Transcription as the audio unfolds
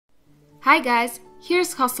Hi guys,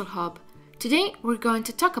 here's Hustle Hub. Today we're going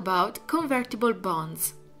to talk about convertible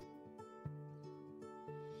bonds.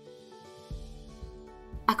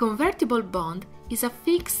 A convertible bond is a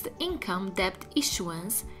fixed income debt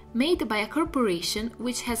issuance made by a corporation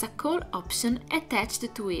which has a call option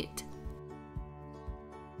attached to it.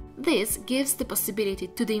 This gives the possibility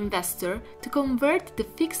to the investor to convert the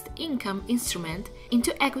fixed income instrument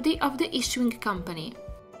into equity of the issuing company.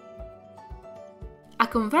 A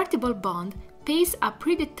convertible bond pays a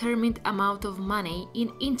predetermined amount of money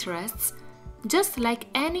in interests, just like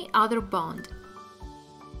any other bond.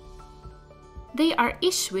 They are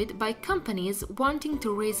issued by companies wanting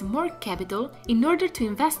to raise more capital in order to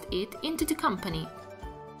invest it into the company.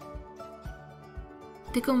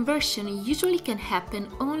 The conversion usually can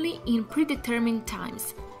happen only in predetermined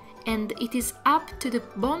times, and it is up to the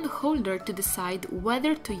bondholder to decide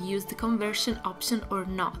whether to use the conversion option or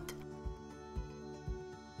not.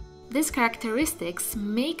 These characteristics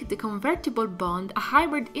make the convertible bond a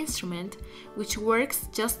hybrid instrument which works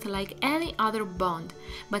just like any other bond,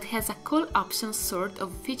 but has a call option sort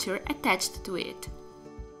of feature attached to it.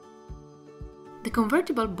 The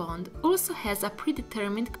convertible bond also has a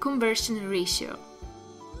predetermined conversion ratio.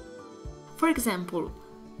 For example,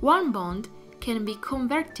 one bond can be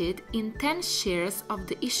converted in 10 shares of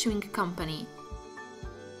the issuing company.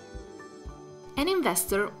 An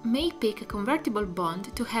investor may pick a convertible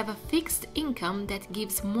bond to have a fixed income that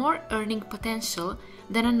gives more earning potential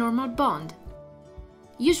than a normal bond.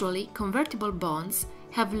 Usually, convertible bonds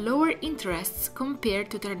have lower interests compared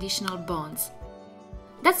to traditional bonds.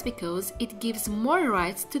 That's because it gives more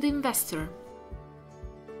rights to the investor.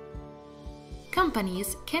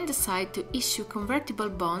 Companies can decide to issue convertible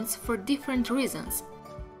bonds for different reasons.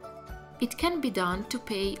 It can be done to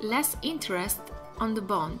pay less interest on the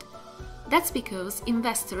bond. That's because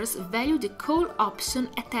investors value the call option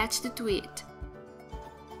attached to it.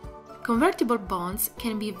 Convertible bonds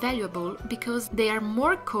can be valuable because they are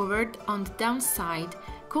more covered on the downside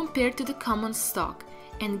compared to the common stock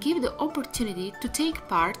and give the opportunity to take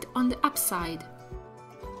part on the upside.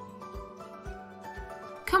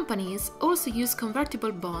 Companies also use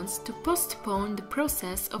convertible bonds to postpone the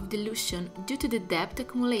process of dilution due to the debt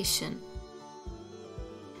accumulation.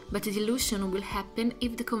 But the dilution will happen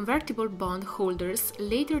if the convertible bond holders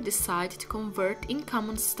later decide to convert in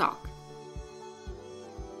common stock.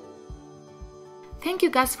 Thank you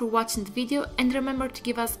guys for watching the video, and remember to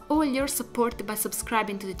give us all your support by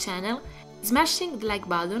subscribing to the channel, smashing the like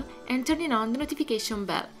button and turning on the notification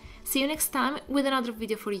bell. See you next time with another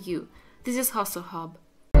video for you. This is Hustle Hub.